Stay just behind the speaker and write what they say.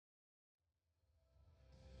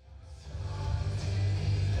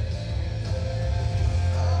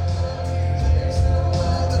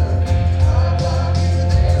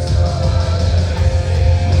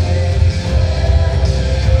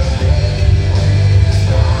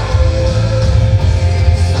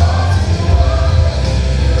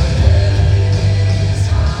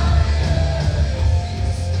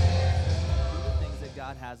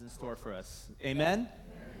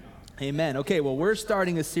Amen. Okay, well, we're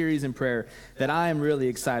starting a series in prayer that I am really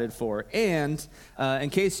excited for. And in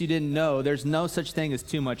case you didn't know, there's no such thing as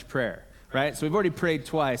too much prayer, right? So we've already prayed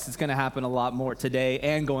twice. It's going to happen a lot more today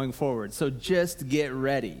and going forward. So just get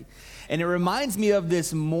ready. And it reminds me of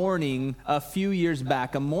this morning a few years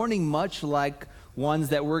back, a morning much like ones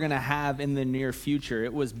that we're going to have in the near future.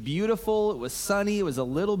 It was beautiful. It was sunny. It was a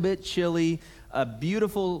little bit chilly. A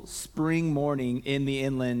beautiful spring morning in the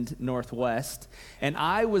inland Northwest. And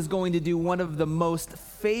I was going to do one of my most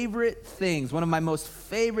favorite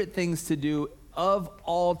things to do of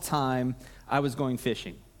all time. I was going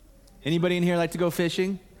fishing. Anybody in here like to go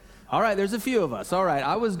fishing? All right, there's a few of us. All right,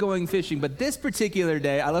 I was going fishing, but this particular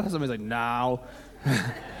day, I love how somebody's like, no.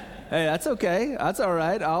 Hey, that's okay. That's all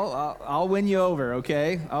right. I'll win you over,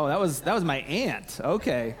 okay? Oh, that was my aunt.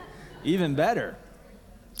 Okay, even better.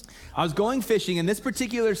 I was going fishing, and this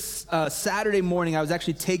particular Saturday morning, I was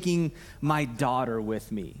actually taking my daughter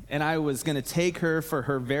with me, and I was going to take her for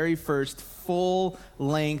her very first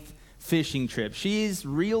full-length fishing trip. She's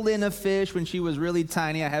reeled in a fish when she was really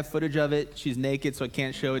tiny. I have footage of it. She's naked, so I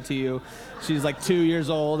can't show it to you. She's like 2 years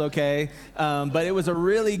old, okay? But it was a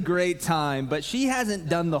really great time, but she hasn't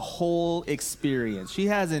done the whole experience. She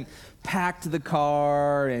hasn't packed the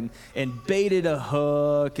car and baited a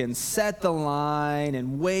hook and set the line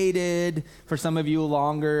and waited, for some of you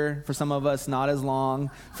longer, for some of us not as long,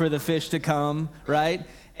 for the fish to come, right?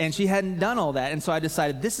 And she hadn't done all that. And so I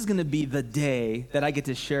decided this is going to be the day that I get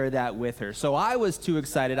to share that with her. So I was too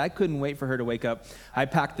excited. I couldn't wait for her to wake up. I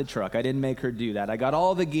packed the truck. I didn't make her do that. I got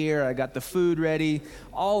all the gear. I got the food ready,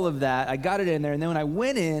 all of that. I got it in there. And then when I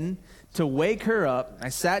went in to wake her up, I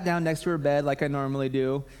sat down next to her bed like I normally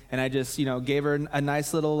do, and I just, gave her a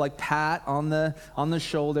nice little like pat on the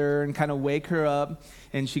shoulder and kind of wake her up.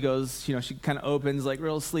 And she goes, she kind of opens like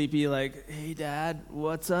real sleepy, like, "Hey, Dad,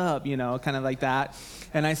 what's up?" Kind of like that.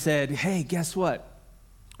 And I said, "Hey, guess what?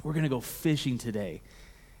 We're gonna go fishing today."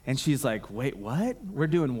 And she's like, "Wait, what? We're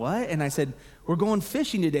doing what?" And I said, "We're going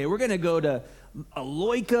fishing today. We're gonna go to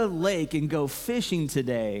Aloika Lake and go fishing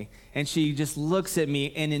today." And she just looks at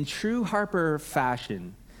me, and in true Harper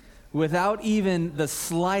fashion, without even the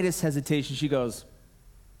slightest hesitation, she goes,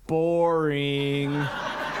 "Boring."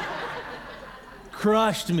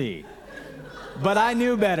 Crushed me. But I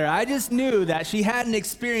knew better. I just knew that she hadn't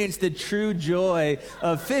experienced the true joy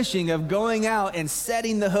of fishing, of going out and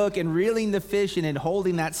setting the hook and reeling the fish in and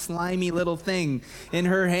holding that slimy little thing in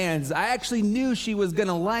her hands. I actually knew she was going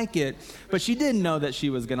to like it, but she didn't know that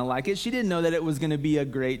she was going to like it. She didn't know that it was going to be a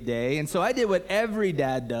great day. And so I did what every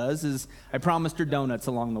dad does, is I promised her donuts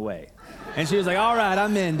along the way. And she was like, "All right,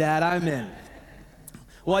 I'm in, Dad, I'm in."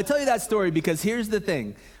 Well, I tell you that story because here's the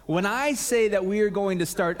thing. When I say that we are going to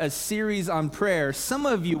start a series on prayer, some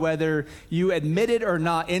of you, whether you admit it or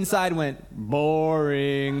not, inside went,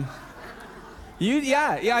 "Boring."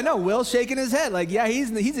 Yeah, I know. Will's shaking his head like, yeah,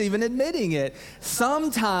 he's even admitting it.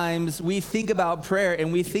 Sometimes we think about prayer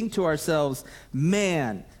and we think to ourselves,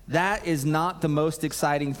 man, that is not the most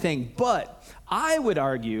exciting thing. But I would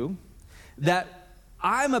argue that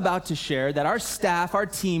I'm about to share that our staff, our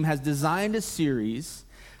team has designed a series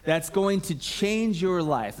that's going to change your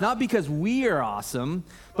life. Not because we are awesome,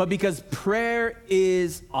 but because prayer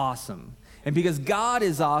is awesome. And because God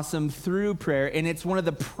is awesome through prayer. And it's one of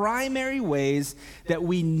the primary ways that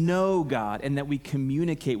we know God and that we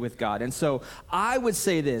communicate with God. And so I would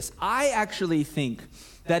say this. I actually think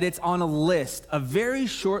that it's on a list, a very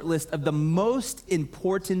short list of the most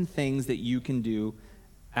important things that you can do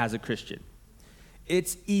as a Christian.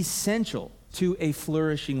 It's essential to a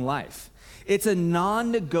flourishing life. It's a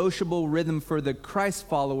non-negotiable rhythm for the Christ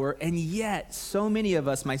follower, and yet so many of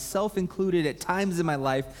us, myself included at times in my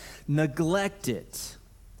life, neglect it.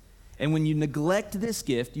 And when you neglect this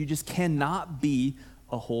gift, you just cannot be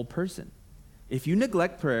a whole person. If you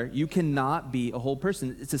neglect prayer, you cannot be a whole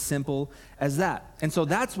person. It's as simple as that. And so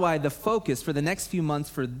that's why the focus for the next few months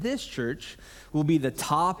for this church will be the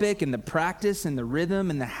topic and the practice and the rhythm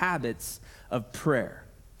and the habits of prayer.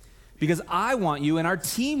 Because I want you and our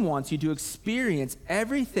team wants you to experience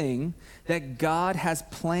everything that God has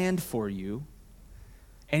planned for you.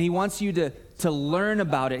 And he wants you to learn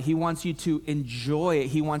about it. He wants you to enjoy it.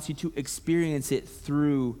 He wants you to experience it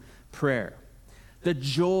through prayer. The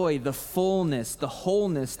joy, the fullness, the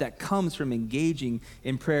wholeness that comes from engaging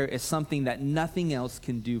in prayer is something that nothing else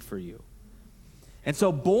can do for you. And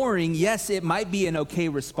so boring, yes, it might be an okay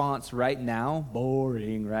response right now.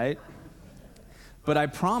 Boring, right? But I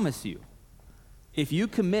promise you, if you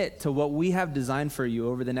commit to what we have designed for you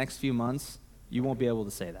over the next few months, you won't be able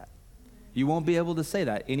to say that. You won't be able to say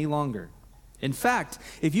that any longer. In fact,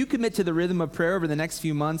 if you commit to the rhythm of prayer over the next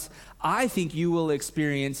few months, I think you will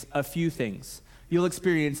experience a few things. You'll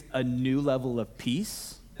experience a new level of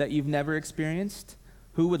peace that you've never experienced.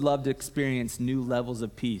 Who would love to experience new levels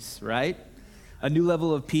of peace, right? A new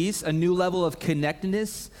level of peace, a new level of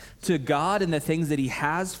connectedness to God and the things that he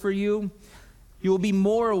has for you. You will be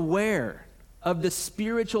more aware of the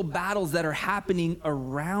spiritual battles that are happening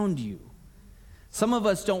around you. Some of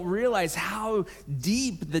us don't realize how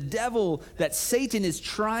deep the devil, that Satan is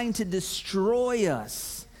trying to destroy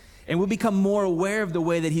us. And we'll become more aware of the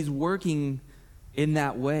way that he's working in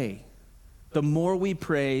that way. The more we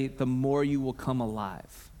pray, the more you will come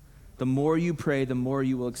alive. The more you pray, the more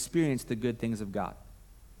you will experience the good things of God.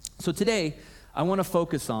 So today, I want to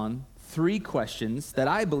focus on 3 questions that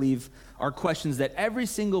I believe are questions that every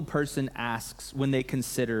single person asks when they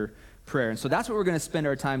consider prayer. And so that's what we're going to spend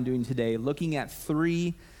our time doing today, looking at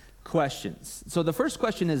 3 questions. So the first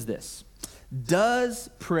question is this: does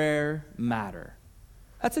prayer matter?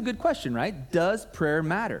 That's a good question, right? Does prayer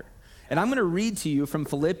matter? And I'm going to read to you from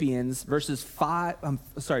Philippians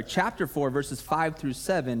chapter 4, verses 5 through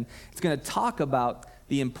 7. It's going to talk about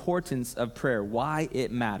the importance of prayer, why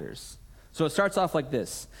it matters. So it starts off like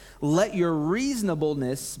this: let your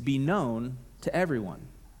reasonableness be known to everyone.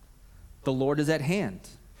 The Lord is at hand.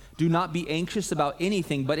 Do not be anxious about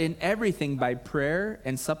anything, but in everything by prayer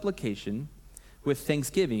and supplication with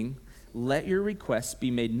thanksgiving, let your requests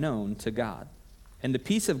be made known to God. And the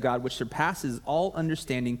peace of God, which surpasses all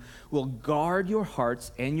understanding, will guard your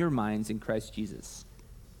hearts and your minds in Christ Jesus.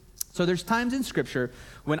 So there's times in Scripture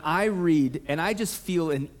when I read and I just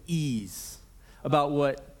feel an ease about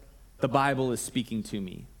what the Bible is speaking to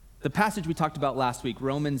me. The passage we talked about last week,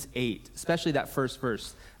 Romans 8, especially that first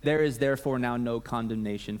verse, there is therefore now no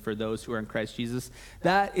condemnation for those who are in Christ Jesus.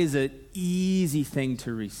 That is an easy thing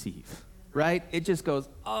to receive, right? It just goes,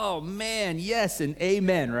 oh man, yes and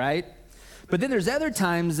amen, right? But then there's other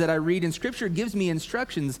times that I read in Scripture, it gives me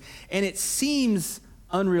instructions, and it seems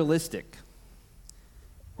unrealistic.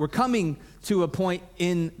 We're coming to a point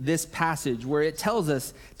in this passage where it tells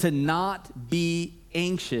us to not be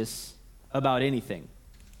anxious about anything.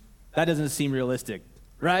 That doesn't seem realistic,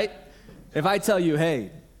 right? If I tell you,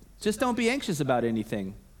 hey, just don't be anxious about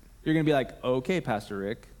anything, you're going to be like, okay, Pastor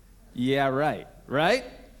Rick. Yeah, right?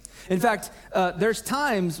 In fact, there's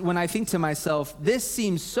times when I think to myself, this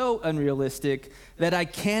seems so unrealistic that I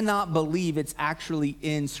cannot believe it's actually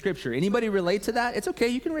in Scripture. Anybody relate to that? It's okay,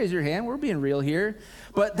 you can raise your hand. We're being real here.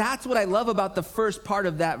 But that's what I love about the first part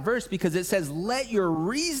of that verse, because it says, let your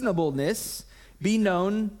reasonableness be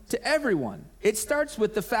known to everyone. It starts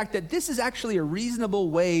with the fact that this is actually a reasonable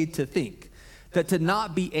way to think. That to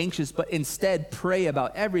not be anxious, but instead pray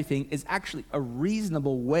about everything is actually a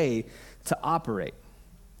reasonable way to operate.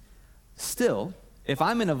 Still, if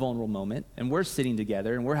I'm in a vulnerable moment and we're sitting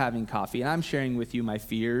together and we're having coffee and I'm sharing with you my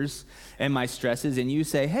fears and my stresses and you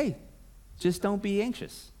say, hey, just don't be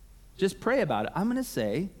anxious. Just pray about it. I'm going to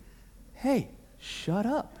say, hey, shut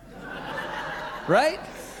up. Right?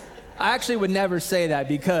 I actually would never say that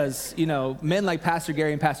because, men like Pastor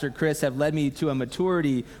Gary and Pastor Chris have led me to a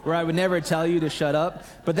maturity where I would never tell you to shut up.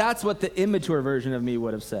 But that's what the immature version of me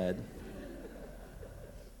would have said.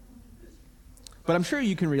 But I'm sure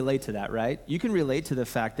you can relate to that, right? You can relate to the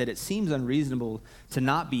fact that it seems unreasonable to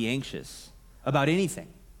not be anxious about anything,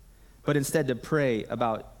 but instead to pray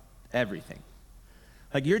about everything.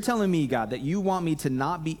 Like you're telling me, God, that you want me to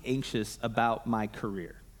not be anxious about my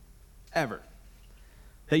career, ever.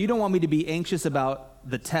 That you don't want me to be anxious about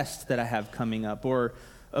the test that I have coming up, or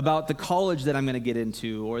about the college that I'm going to get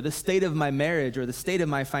into, or the state of my marriage, or the state of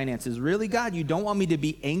my finances. Really, God, you don't want me to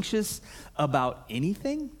be anxious about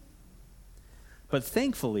anything? But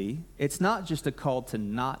thankfully, it's not just a call to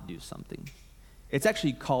not do something. It's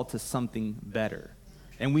actually a call to something better.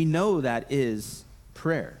 And we know that is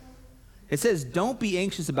prayer. It says, don't be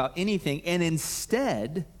anxious about anything, and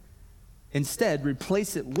instead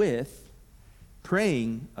replace it with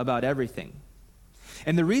praying about everything.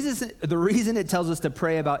 And the reason it tells us to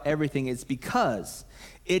pray about everything is because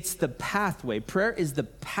it's the pathway. Prayer is the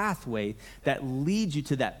pathway that leads you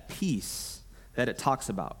to that peace that it talks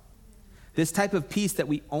about. This type of peace that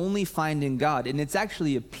we only find in God. And it's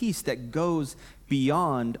actually a peace that goes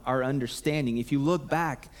beyond our understanding. If you look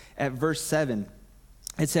back at verse 7,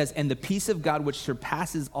 it says, and the peace of God which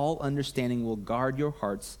surpasses all understanding will guard your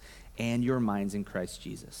hearts and your minds in Christ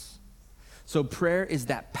Jesus. So prayer is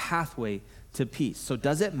that pathway to peace. So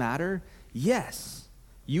does it matter? Yes.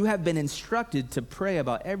 You have been instructed to pray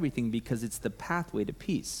about everything because it's the pathway to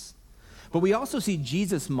peace. But we also see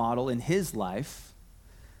Jesus model in his life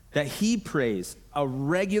that he prays a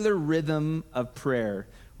regular rhythm of prayer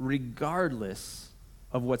regardless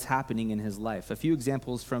of what's happening in his life. A few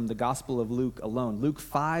examples from the Gospel of Luke alone. Luke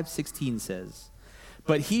 5:16 says,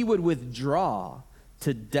 "But he would withdraw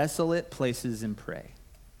to desolate places and pray."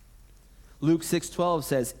 Luke 6:12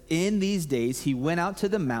 says, "In these days he went out to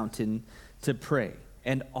the mountain to pray,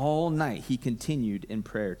 and all night he continued in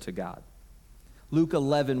prayer to God." Luke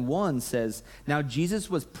 11:1 says, "Now Jesus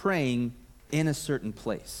was praying in a certain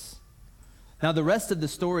place." Now, the rest of the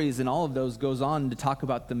stories and all of those goes on to talk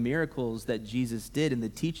about the miracles that Jesus did and the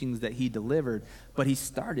teachings that he delivered, but he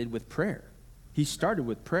started with prayer. He started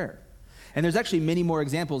with prayer. And there's actually many more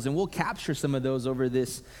examples, and we'll capture some of those over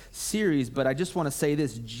this series, but I just want to say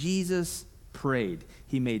this: Jesus prayed.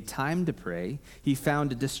 He made time to pray. He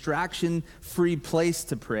found a distraction-free place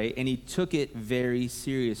to pray, and he took it very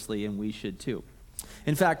seriously, and we should too.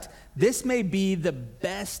 In fact, this may be the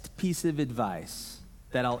best piece of advice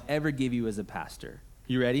that I'll ever give you as a pastor.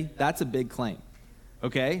 You ready? That's a big claim,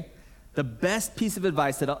 okay? The best piece of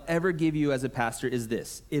advice that I'll ever give you as a pastor is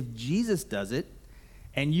this: if Jesus does it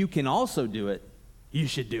and you can also do it, you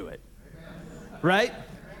should do it. Amen. Right?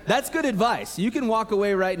 That's good advice. You can walk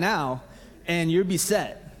away right now and you'll be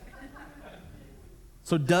set.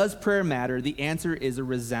 So does prayer matter? The answer is a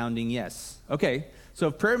resounding yes. Okay, so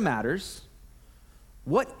if prayer matters,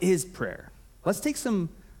 what is prayer? Let's take some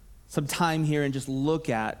time here and just look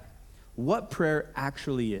at what prayer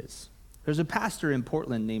actually is. There's a pastor in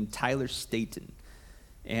Portland named Tyler Staton,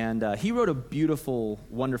 and he wrote a beautiful,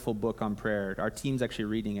 wonderful book on prayer. Our team's actually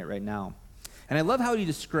reading it right now. And I love how he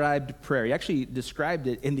described prayer. He actually described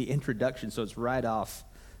it in the introduction, so it's right off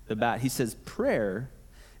the bat. He says, prayer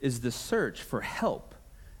is the search for help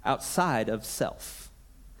outside of self.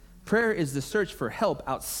 Prayer is the search for help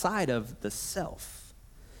outside of the self.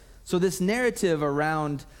 So this narrative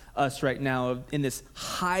around us right now in this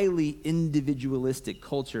highly individualistic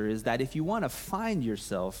culture is that if you want to find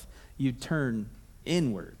yourself, you turn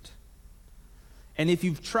inward. And if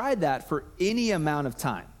you've tried that for any amount of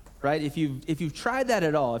time, right? If you've tried that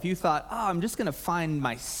at all, if you thought, I'm just going to find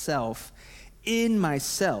myself in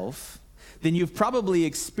myself, then you've probably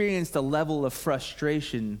experienced a level of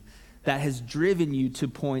frustration that has driven you to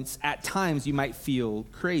points at times you might feel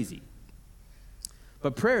crazy.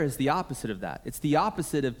 But prayer is the opposite of that. It's the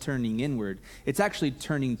opposite of turning inward. It's actually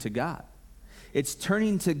turning to God. It's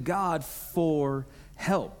turning to God for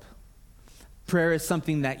help. Prayer is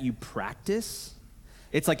something that you practice.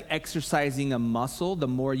 It's like exercising a muscle. The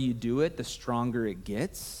more you do it, the stronger it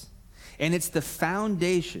gets. And it's the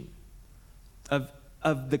foundation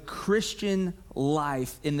of the Christian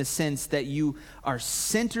life in the sense that you are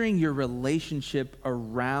centering your relationship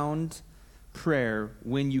around prayer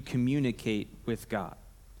when you communicate with God.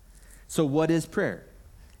 So what is prayer?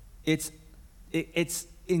 It's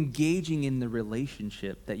engaging in the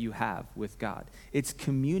relationship that you have with God. It's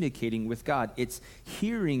communicating with God. It's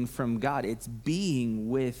hearing from God. It's being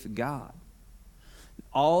with God.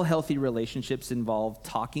 All healthy relationships involve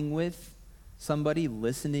talking with somebody,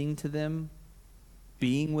 listening to them,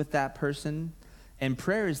 being with that person. And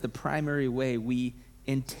prayer is the primary way we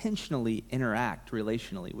intentionally interact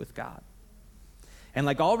relationally with God. And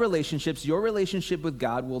like all relationships, your relationship with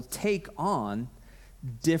God will take on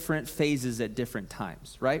different phases at different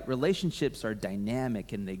times, right? Relationships are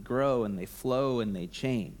dynamic and they grow and they flow and they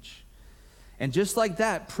change. And just like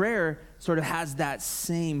that, prayer sort of has that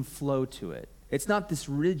same flow to it. It's not this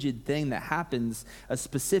rigid thing that happens a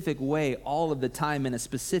specific way all of the time in a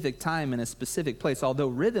specific time in a specific place, although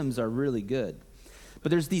rhythms are really good. But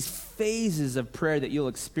there's these phases of prayer that you'll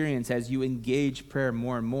experience as you engage prayer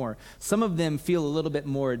more and more. Some of them feel a little bit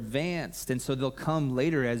more advanced, and so they'll come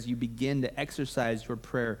later as you begin to exercise your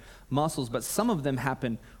prayer muscles. But some of them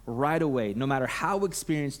happen right away, no matter how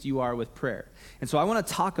experienced you are with prayer. And so I want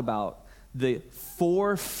to talk about the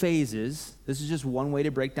 4 phases. This is just one way to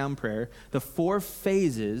break down prayer. The 4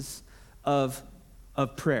 phases of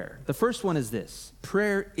prayer. The first one is this: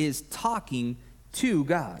 prayer is talking to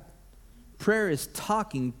God. Prayer is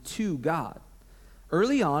talking to God.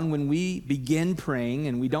 Early on, when we begin praying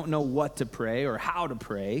and we don't know what to pray or how to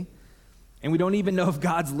pray, and we don't even know if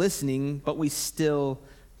God's listening, but we still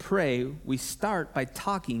pray, we start by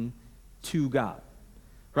talking to God,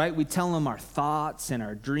 right? We tell him our thoughts and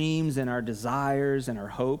our dreams and our desires and our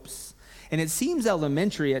hopes. And it seems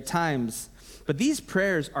elementary at times, but these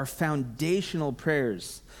prayers are foundational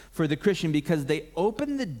prayers for the Christian because they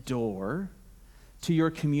open the door to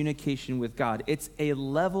your communication with God. It's a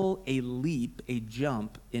level, a leap, a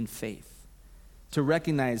jump in faith to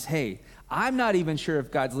recognize, hey, I'm not even sure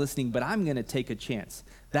if God's listening, but I'm going to take a chance.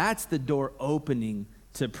 That's the door opening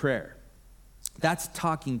to prayer. That's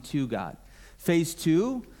talking to God. Phase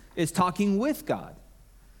 2 is talking with God.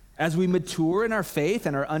 As we mature in our faith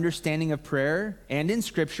and our understanding of prayer and in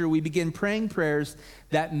Scripture, we begin praying prayers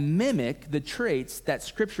that mimic the traits that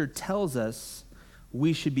Scripture tells us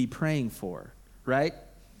we should be praying for, right?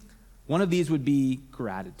 One of these would be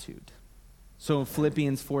gratitude. So in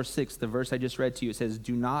Philippians 4:6, the verse I just read to you, it says,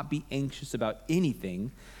 "Do not be anxious about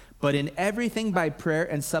anything, but in everything by prayer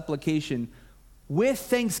and supplication with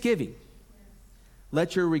thanksgiving,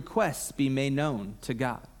 let your requests be made known to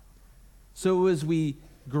God." So as we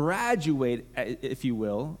graduate, if you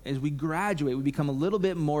will, as we graduate, we become a little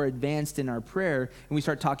bit more advanced in our prayer, and we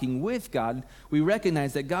start talking with God, we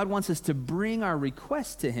recognize that God wants us to bring our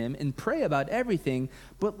requests to him and pray about everything,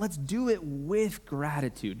 but let's do it with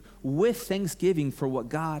gratitude, with thanksgiving for what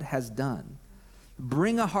God has done.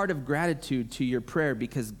 Bring a heart of gratitude to your prayer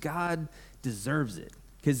because God deserves it.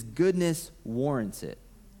 His goodness warrants it.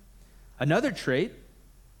 Another trait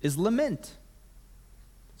is lament.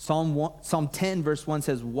 Psalm 10 verse 1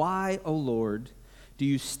 says, "Why, O Lord, do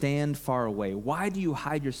you stand far away? Why do you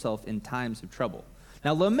hide yourself in times of trouble?"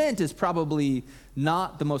 Now, lament is probably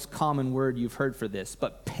not the most common word you've heard for this,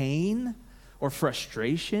 but pain or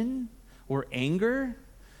frustration or anger,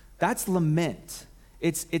 that's lament.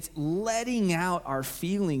 It's letting out our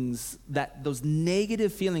feelings, that those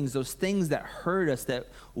negative feelings, those things that hurt us, that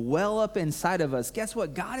well up inside of us. Guess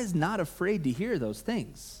what? God is not afraid to hear those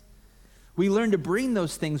things. We learn to bring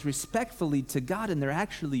those things respectfully to God, and they're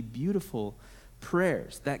actually beautiful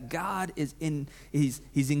prayers that God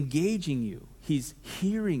he's engaging you. He's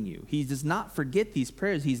hearing you. He does not forget these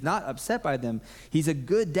prayers. He's not upset by them. He's a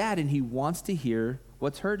good dad, and he wants to hear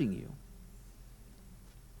what's hurting you.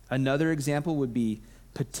 Another example would be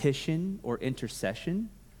petition or intercession.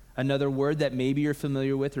 Another word that maybe you're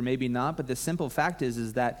familiar with or maybe not, but the simple fact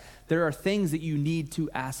is that there are things that you need to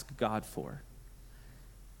ask God for.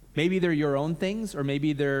 Maybe they're your own things, or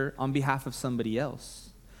maybe they're on behalf of somebody else.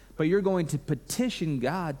 But you're going to petition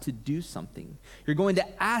God to do something. You're going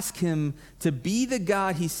to ask him to be the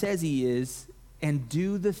God he says he is and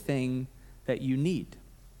do the thing that you need.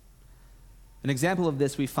 An example of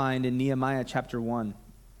this we find in Nehemiah chapter 1.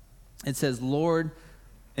 It says, "Lord,"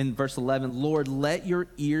 in verse 11, "Lord, let your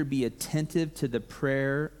ear be attentive to the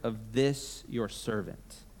prayer of this your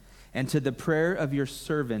servant, and to the prayer of your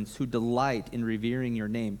servants who delight in revering your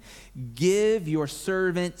name. Give your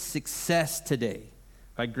servant success today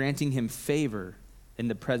by granting him favor in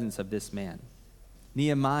the presence of this man."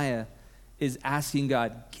 Nehemiah is asking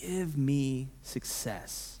God, give me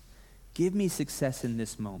success. Give me success in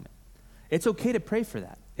this moment. It's okay to pray for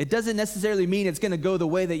that. It doesn't necessarily mean it's going to go the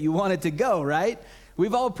way that you want it to go, right?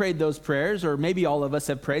 We've all prayed those prayers, or maybe all of us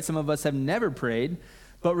have prayed. Some of us have never prayed.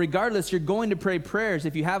 But regardless, you're going to pray prayers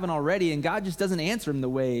if you haven't already, and God just doesn't answer them the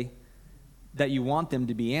way that you want them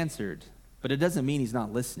to be answered. But it doesn't mean he's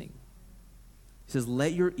not listening. He says,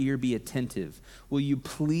 "Let your ear be attentive. Will you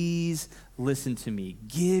please listen to me?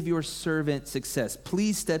 Give your servant success.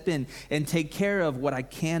 Please step in and take care of what I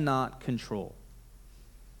cannot control."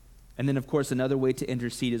 And then, of course, another way to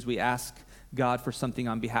intercede is we ask God for something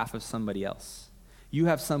on behalf of somebody else. You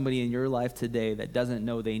have somebody in your life today that doesn't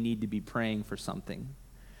know they need to be praying for something.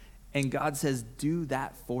 And God says, do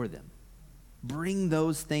that for them. Bring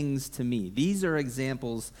those things to me. These are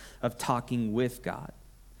examples of talking with God.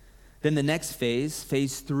 Then the next phase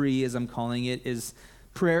 3, as I'm calling it, is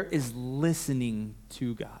prayer is listening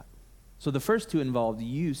to God. So the first two involved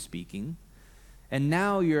you speaking, and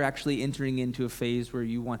now you're actually entering into a phase where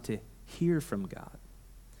you want to hear from God.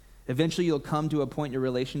 Eventually, you'll come to a point in your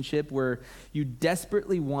relationship where you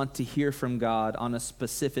desperately want to hear from God on a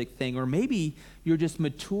specific thing, or maybe you're just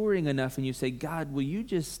maturing enough and you say, "God, will you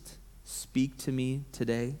just speak to me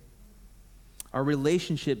today?" Our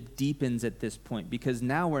relationship deepens at this point because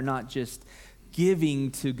now we're not just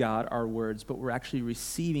giving to God our words, but we're actually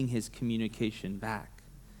receiving his communication back.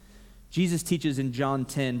 Jesus teaches in John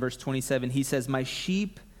 10, verse 27, he says, "My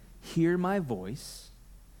sheep hear my voice,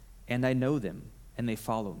 and I know them, and they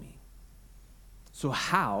follow me." So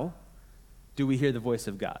how do we hear the voice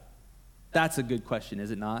of God? That's a good question,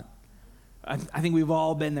 is it not? I think we've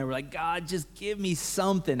all been there. We're like, "God, just give me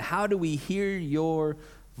something." How do we hear your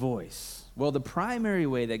voice? Well, the primary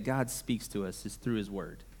way that God speaks to us is through his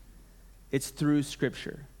word. It's through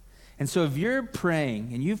Scripture. And so if you're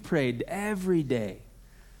praying, and you've prayed every day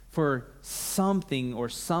for something or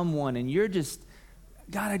someone, and you're just,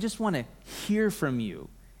 "God, I just want to hear from you,"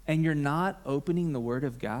 and you're not opening the word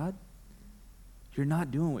of God, you're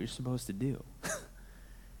not doing what you're supposed to do.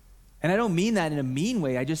 And I don't mean that in a mean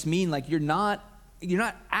way. I just mean like you're not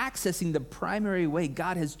accessing the primary way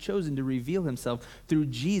God has chosen to reveal himself through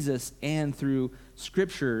Jesus and through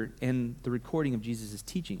Scripture and the recording of Jesus'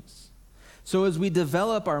 teachings. So as we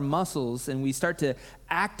develop our muscles and we start to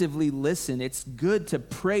actively listen, it's good to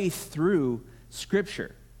pray through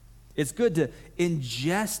Scripture. It's good to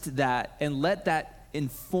ingest that and let that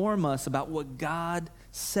inform us about what God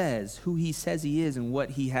says, who he says he is, and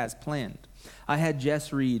what he has planned. I had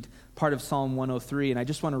Jess read part of Psalm 103, and I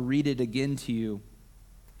just want to read it again to you.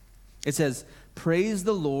 It says, "Praise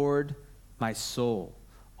the Lord, my soul.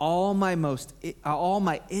 All my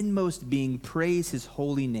inmost being, praise his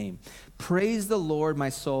holy name. Praise the Lord, my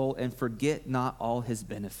soul, and forget not all his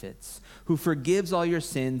benefits, who forgives all your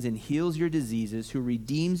sins and heals your diseases, who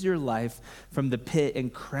redeems your life from the pit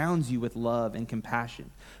and crowns you with love and compassion,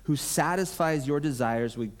 who satisfies your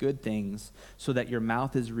desires with good things, so that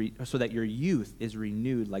your youth is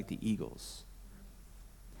renewed like the eagles."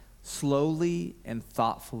 Slowly and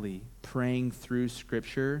thoughtfully praying through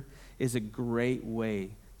Scripture is a great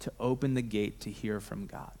way to open the gate to hear from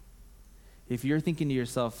God. If you're thinking to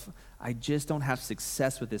yourself, I just don't have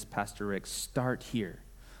success with this, Pastor Rick, start here.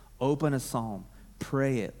 Open a psalm,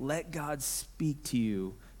 pray it, let God speak to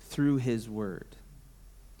you through his word.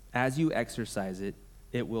 As you exercise it,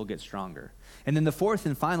 it will get stronger. And then the fourth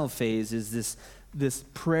and final phase is this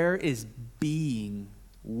prayer is being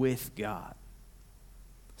with God.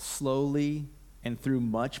 Slowly and through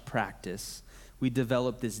much practice, we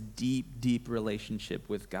develop this deep, deep relationship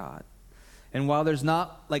with God. And while there's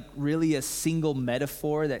not like really a single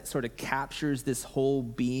metaphor that sort of captures this whole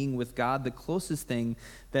being with God, the closest thing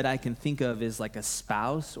that I can think of is like a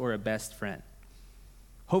spouse or a best friend.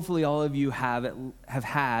 Hopefully all of you have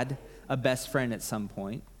had a best friend at some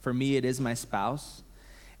point. For me, it is my spouse.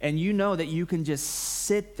 And you know that you can just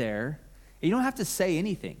sit there, and you don't have to say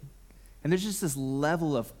anything. And there's just this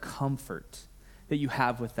level of comfort that you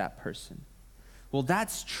have with that person. Well,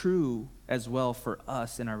 that's true as well for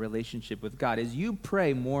us in our relationship with God. As you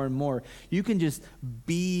pray more and more, you can just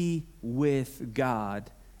be with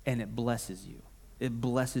God, and it blesses you. It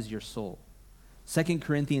blesses your soul. 2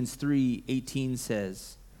 Corinthians 3:18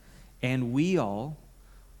 says, "And we all,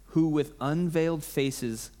 who with unveiled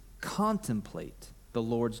faces contemplate the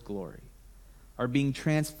Lord's glory, are being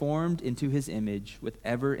transformed into his image with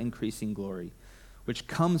ever-increasing glory, which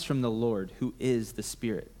comes from the Lord, who is the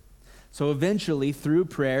Spirit." So eventually, through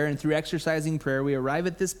prayer and through exercising prayer, we arrive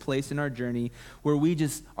at this place in our journey where we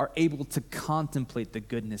just are able to contemplate the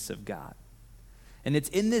goodness of God. And it's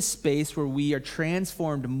in this space where we are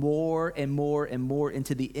transformed more and more and more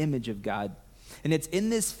into the image of God. And it's in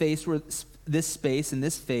this phase where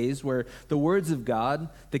the words of God,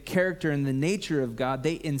 the character and the nature of God,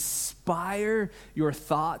 they inspire your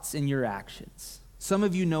thoughts and your actions. Some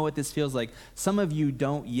of you know what this feels like. Some of you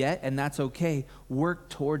don't yet, and that's okay. Work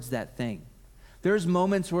towards that thing. There's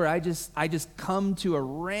moments where I just come to a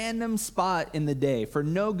random spot in the day for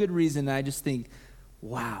no good reason, and I just think,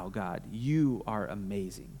 wow, God, you are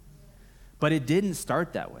amazing. But it didn't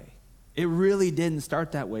start that way. It really didn't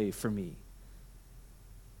start that way for me.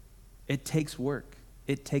 It takes work.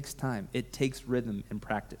 It takes time. It takes rhythm and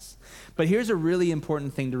practice. But here's a really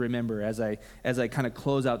important thing to remember as I kind of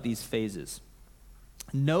close out these phases.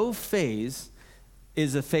 No phase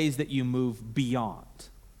is a phase that you move beyond.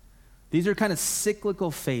 These are kind of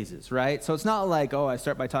cyclical phases, right? So it's not like, I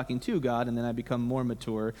start by talking to God and then I become more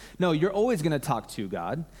mature. No, you're always going to talk to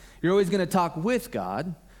God. You're always going to talk with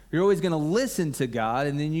God. You're always going to listen to God,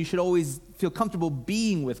 and then you should always feel comfortable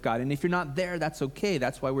being with God. And if you're not there, that's okay.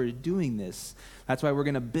 That's why we're doing this. That's why we're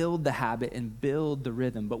going to build the habit and build the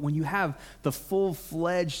rhythm. But when you have the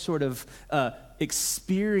full-fledged sort of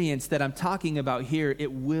experience that I'm talking about here,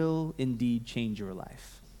 it will indeed change your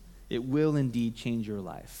life. It will indeed change your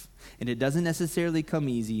life. And it doesn't necessarily come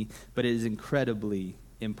easy, but it is incredibly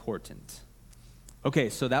important. Okay,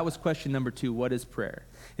 so that was question number 2. What is prayer?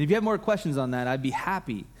 And if you have more questions on that, I'd be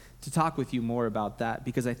happy to talk with you more about that,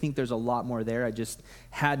 because I think there's a lot more there. I just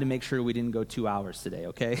had to make sure we didn't go 2 hours today,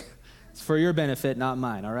 okay? It's for your benefit, not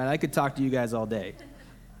mine, all right? I could talk to you guys all day.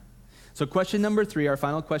 So question number 3, our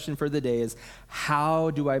final question for the day is,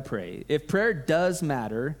 how do I pray? If prayer does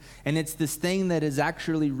matter, and it's this thing that is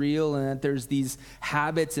actually real, and that there's these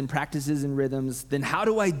habits and practices and rhythms, then how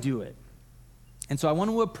do I do it? And so I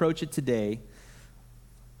want to approach it today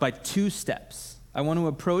by 2 steps. I want to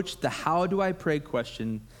approach the how do I pray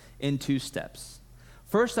question in 2 steps.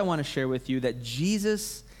 First, I want to share with you that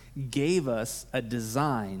Jesus gave us a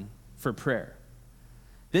design for prayer.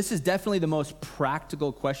 This is definitely the most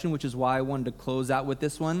practical question, which is why I wanted to close out with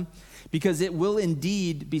this one, because it will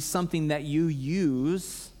indeed be something that you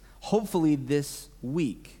use, hopefully this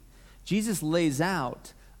week. Jesus lays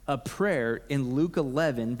out a prayer in Luke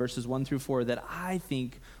 11, verses 1 through 4, that I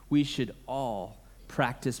think we should all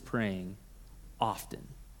practice praying often.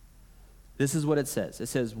 This is what it says. It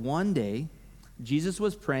says, one day, Jesus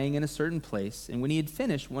was praying in a certain place, and when he had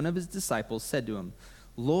finished, one of his disciples said to him,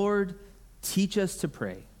 Lord, teach us to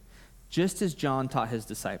pray, just as John taught his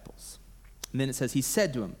disciples. And then it says, he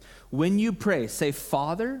said to him, when you pray, say,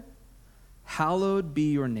 Father, hallowed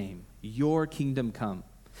be your name, your kingdom come.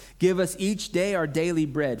 Give us each day our daily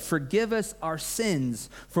bread. Forgive us our sins,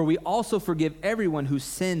 for we also forgive everyone who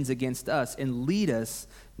sins against us, and lead us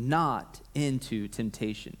not into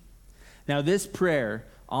temptation. Now, this prayer,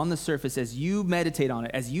 on the surface, as you meditate on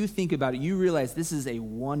it, as you think about it, you realize this is a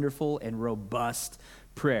wonderful and robust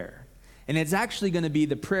prayer. And it's actually going to be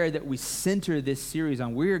the prayer that we center this series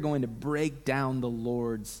on. We are going to break down the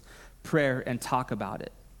Lord's Prayer and talk about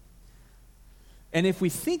it. And if we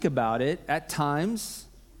think about it, at times,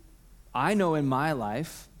 I know in my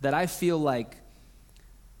life that I feel like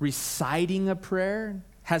reciting a prayer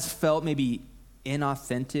has felt maybe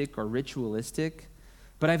inauthentic or ritualistic.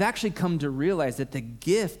 But I've actually come to realize that the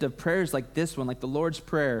gift of prayers like this one, like the Lord's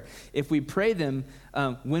Prayer, if we pray them,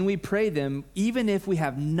 when we pray them, even if we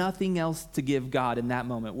have nothing else to give God in that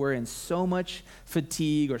moment, we're in so much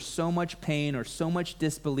fatigue or so much pain or so much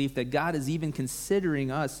disbelief that God is even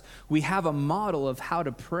considering us, we have a model of how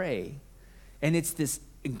to pray. And it's this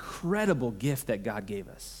incredible gift that God gave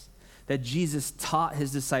us, that Jesus taught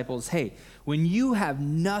his disciples, hey, when you have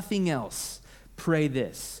nothing else, pray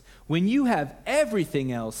this. When you have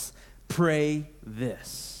everything else, pray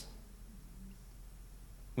this.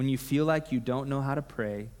 When you feel like you don't know how to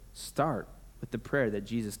pray, start with the prayer that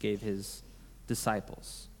Jesus gave his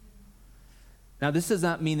disciples. Now, this does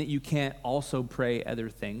not mean that you can't also pray other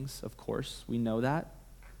things, of course. We know that.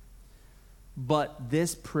 But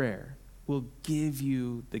this prayer will give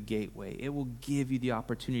you the gateway. It will give you the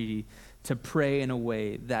opportunity to pray in a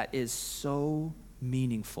way that is so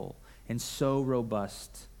meaningful and so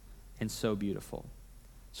robust and so beautiful.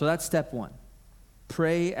 So that's step one.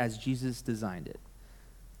 Pray as Jesus designed it.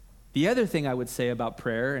 The other thing I would say about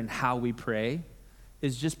prayer and how we pray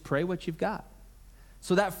is just pray what you've got.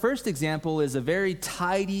 So that first example is a very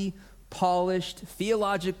tidy, polished,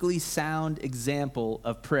 theologically sound example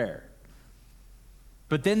of prayer.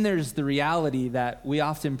 But then there's the reality that we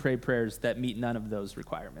often pray prayers that meet none of those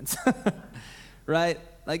requirements, right?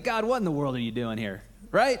 Like, God, what in the world are you doing here,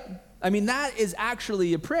 right? I mean, that is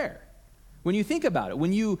actually a prayer. When you think about it,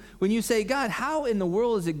 when you say, God, how in the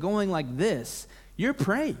world is it going like this? You're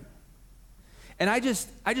praying. And I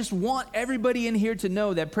just want everybody in here to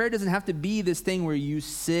know that prayer doesn't have to be this thing where you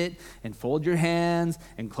sit and fold your hands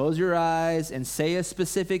and close your eyes and say a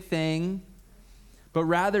specific thing, but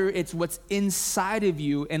rather it's what's inside of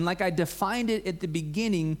you. And like I defined it at the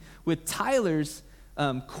beginning with Tyler's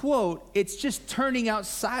quote, it's just turning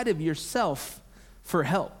outside of yourself for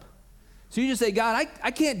help. So you just say, God,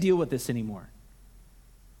 I can't deal with this anymore.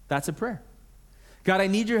 That's a prayer. God, I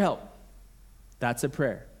need your help. That's a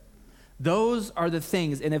prayer. Those are the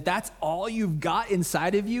things. And if that's all you've got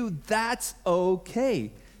inside of you, that's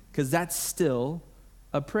okay, because that's still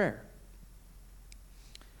a prayer.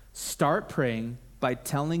 Start praying by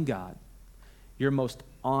telling God your most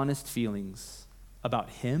honest feelings about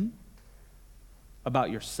him, about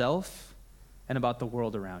yourself, and about the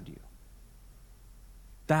world around you.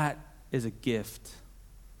 That is a gift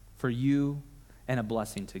for you and a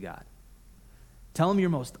blessing to God. Tell him your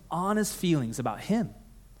most honest feelings about him.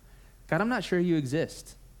 God, I'm not sure you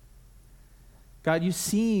exist. God, you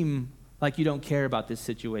seem like you don't care about this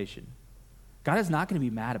situation. God is not going to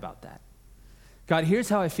be mad about that. God, here's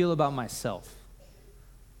how I feel about myself.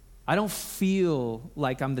 I don't feel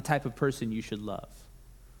like I'm the type of person you should love.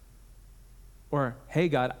 Or, hey,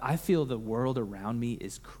 God, I feel the world around me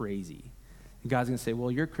is crazy. And God's going to say,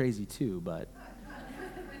 well, you're crazy too, but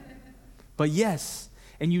yes.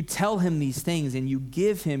 And you tell him these things and you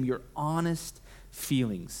give him your honest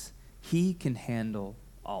feelings. He can handle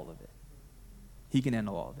all of it. He can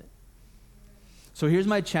handle all of it. So here's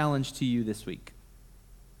my challenge to you this week.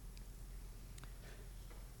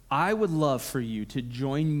 I would love for you to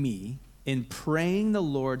join me in praying the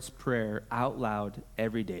Lord's Prayer out loud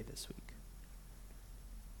every day this week.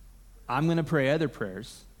 I'm going to pray other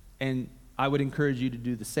prayers, and I would encourage you to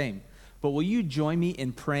do the same. But will you join me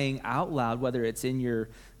in praying out loud, whether it's in your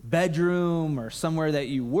bedroom or somewhere that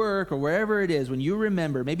you work or wherever it is, when you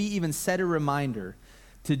remember, maybe even set a reminder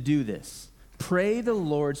to do this. Pray the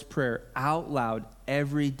Lord's Prayer out loud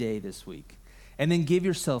every day this week. And then give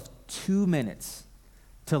yourself 2 minutes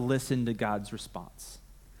to listen to God's response.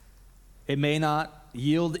 It may not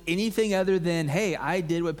yield anything other than, hey, I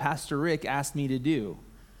did what Pastor Rick asked me to do.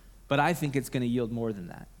 But I think it's going to yield more than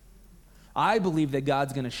that. I believe that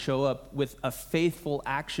God's going to show up with a faithful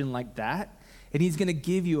action like that, And he's going to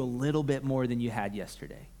give you a little bit more than you had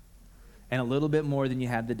yesterday, and a little bit more than you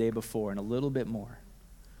had the day before, and a little bit more.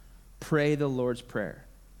 Pray the Lord's Prayer.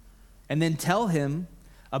 And then tell him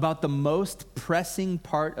about the most pressing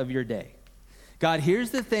part of your day. God,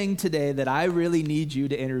 here's the thing today that I really need you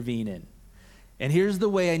to intervene in. And here's the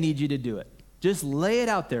way I need you to do it. Just lay it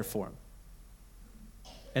out there for him.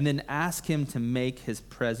 And then ask him to make his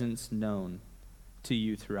presence known to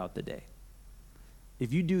you throughout the day.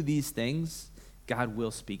 If you do these things, God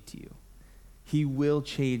will speak to you. He will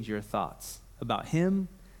change your thoughts about him,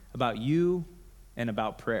 about you, and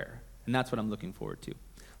about prayer. And that's what I'm looking forward to.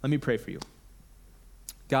 Let me pray for you.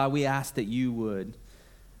 God, we ask that you would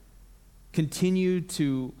continue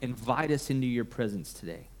to invite us into your presence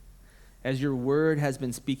today. As your word has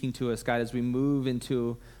been speaking to us, God, as we move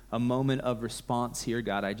into a moment of response here,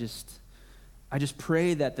 God, I just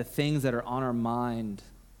pray that the things that are on our minds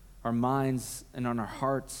and on our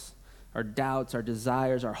hearts, our doubts, our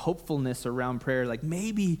desires, our hopefulness around prayer, like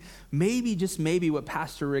maybe, just maybe what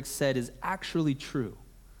Pastor Rick said is actually true.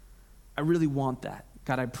 I really want that.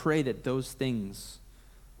 God, I pray that those things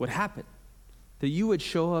would happen, that you would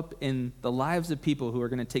show up in the lives of people who are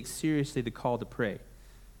going to take seriously the call to pray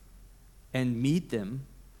and meet them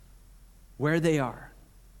where they are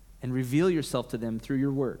and reveal yourself to them through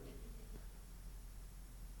your word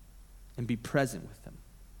and be present with them.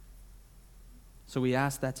 So we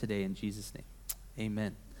ask that today in Jesus' name.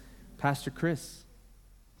 Amen. Pastor Chris.